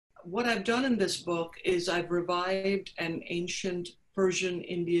What I've done in this book is I've revived an ancient Persian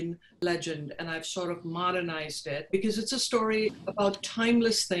Indian legend and I've sort of modernized it because it's a story about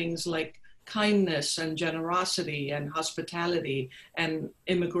timeless things like kindness and generosity and hospitality and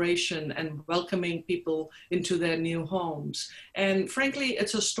immigration and welcoming people into their new homes. And frankly,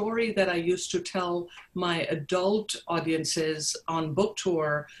 it's a story that I used to tell my adult audiences on book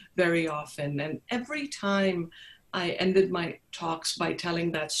tour very often. And every time I ended my talks by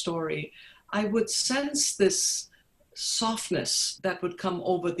telling that story, I would sense this softness that would come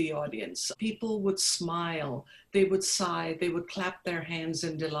over the audience. People would smile, they would sigh, they would clap their hands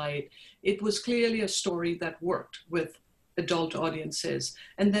in delight. It was clearly a story that worked with adult audiences.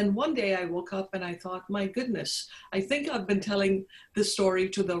 And then one day I woke up and I thought, my goodness, I think I've been telling the story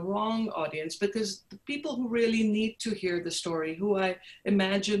to the wrong audience, because the people who really need to hear the story, who I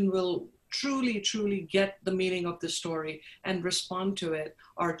imagine will truly get the meaning of the story and respond to it,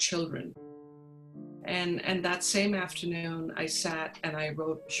 are children. And that same afternoon, I sat and I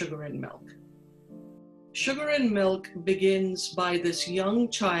wrote Sugar and Milk. Sugar and Milk begins by this young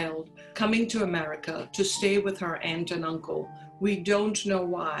child coming to America to stay with her aunt and uncle. We don't know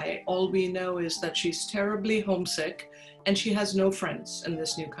why. All we know is that she's terribly homesick and she has no friends in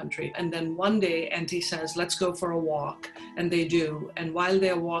this new country. And then one day, Auntie says, let's go for a walk. And they do. And while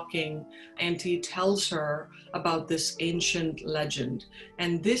they're walking, Auntie tells her about this ancient legend.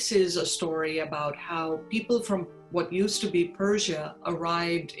 And this is a story about how people from what used to be Persia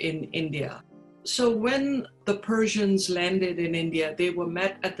arrived in India. So when the Persians landed in India, they were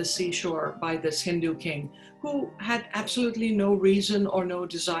met at the seashore by this Hindu king who had absolutely no reason or no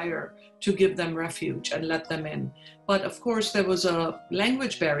desire to give them refuge and let them in. But of course, there was a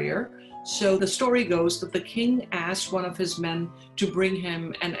language barrier. So the story goes that the king asked one of his men to bring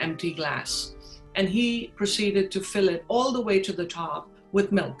him an empty glass. And he proceeded to fill it all the way to the top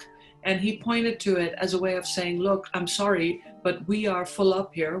with milk. And he pointed to it as a way of saying, look, I'm sorry, but we are full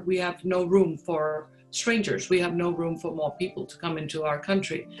up here. We have no room for strangers. We have no room for more people to come into our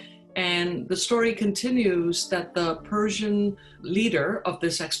country. And the story continues that the Persian leader of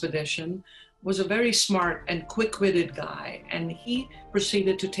this expedition was a very smart and quick-witted guy. And he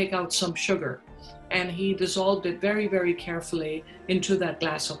proceeded to take out some sugar. And he dissolved it very carefully into that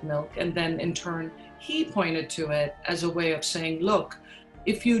glass of milk. And then in turn, he pointed to it as a way of saying, look,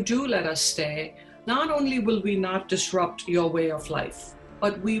 if you do let us stay, not only will we not disrupt your way of life,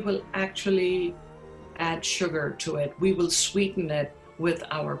 but we will actually add sugar to it. We will sweeten it with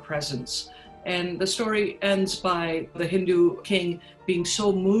our presence. And the story ends by the Hindu king being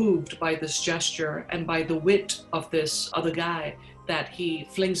so moved by this gesture and by the wit of this other guy that he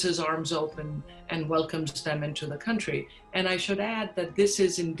flings his arms open and welcomes them into the country. And I should add that this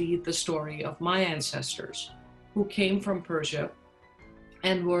is indeed the story of my ancestors who came from Persia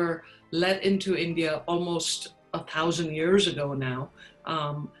and were let into India almost 1,000 years ago now,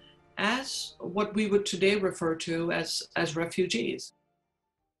 as what we would today refer to as refugees.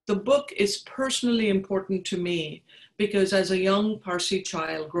 The book is personally important to me because as a young Parsi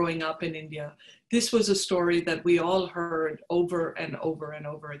child growing up in India, this was a story that we all heard over and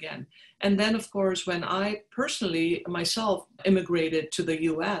over again. And then, of course, when I personally myself immigrated to the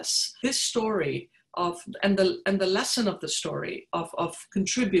US, this story and the lesson of the story of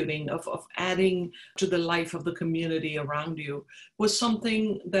contributing, of adding to the life of the community around you was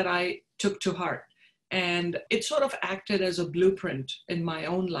something that I took to heart. And it sort of acted as a blueprint in my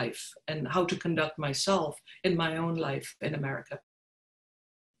own life and how to conduct myself in my own life in America.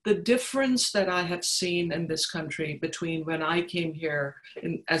 The difference that I have seen in this country between when I came here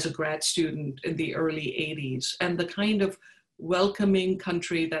as a grad student in the early 80s and the kind of welcoming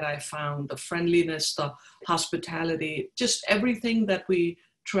country that I found, the friendliness, the hospitality, just everything that we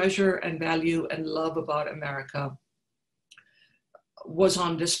treasure and value and love about America was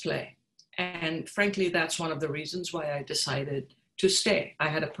on display. And frankly, that's one of the reasons why I decided to stay. I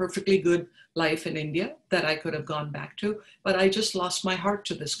had a perfectly good life in India that I could have gone back to, but I just lost my heart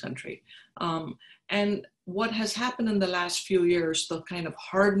to this country. And what has happened in the last few years, the kind of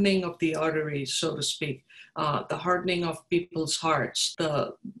hardening of the arteries, so to speak, the hardening of people's hearts,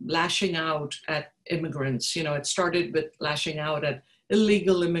 the lashing out at immigrants. You know, it started with lashing out at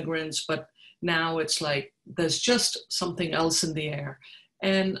illegal immigrants, but now it's like there's just something else in the air.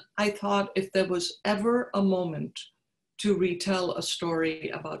 And I thought if there was ever a moment to retell a story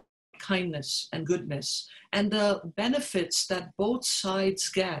about kindness and goodness and the benefits that both sides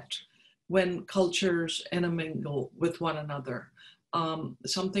get when cultures intermingle with one another,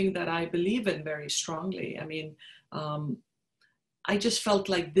 something that I believe in very strongly. I mean, I just felt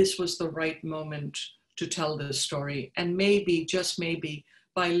like this was the right moment to tell this story. And maybe, just maybe,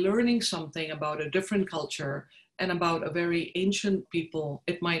 by learning something about a different culture and about a very ancient people,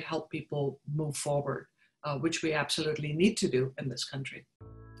 it might help people move forward, which we absolutely need to do in this country.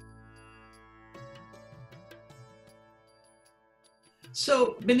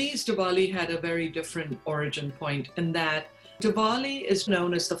 So Binny's Diwali had a very different origin point in that Diwali is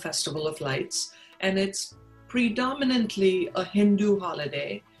known as the Festival of Lights, and it's predominantly a Hindu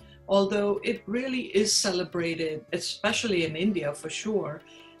holiday, although it really is celebrated, especially in India for sure.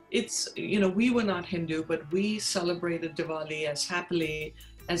 It's, we were not Hindu, but we celebrated Diwali as happily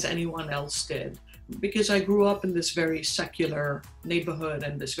as anyone else did, because I grew up in this very secular neighborhood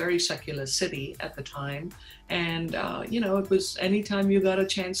and this very secular city at the time. And, it was anytime you got a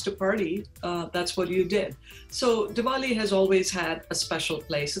chance to party, that's what you did. So Diwali has always had a special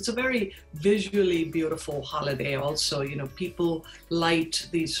place. It's a very visually beautiful holiday also. People light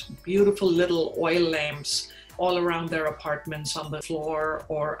these beautiful little oil lamps all around their apartments, on the floor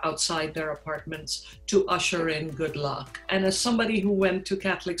or outside their apartments, to usher in good luck. And as somebody who went to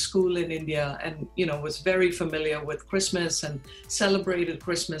Catholic school in India and was very familiar with Christmas and celebrated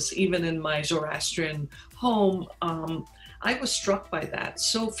Christmas even in my Zoroastrian home, I was struck by that.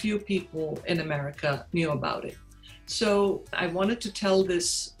 So few people in America knew about it. So I wanted to tell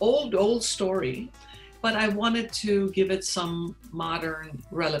this old story, but I wanted to give it some modern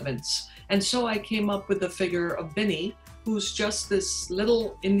relevance. And so I came up with the figure of Binny, who's just this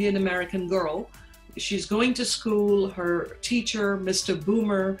little Indian American girl. She's going to school. Her teacher, Mr.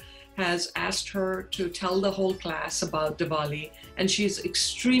 Boomer, has asked her to tell the whole class about Diwali, and she's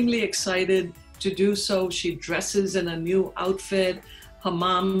extremely excited to do so. She dresses in a new outfit. Her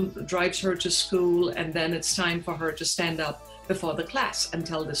mom drives her to school, and then it's time for her to stand up before the class and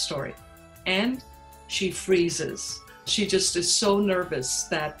tell the story. And she freezes. She just is so nervous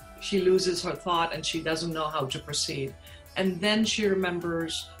that she loses her thought and she doesn't know how to proceed. And then she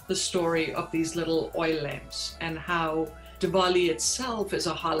remembers the story of these little oil lamps and how Diwali itself is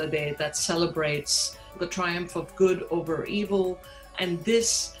a holiday that celebrates the triumph of good over evil. And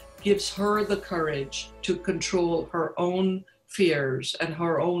this gives her the courage to control her own fears and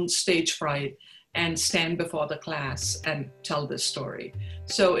her own stage fright and stand before the class and tell this story.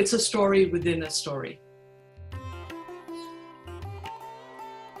 So it's a story within a story.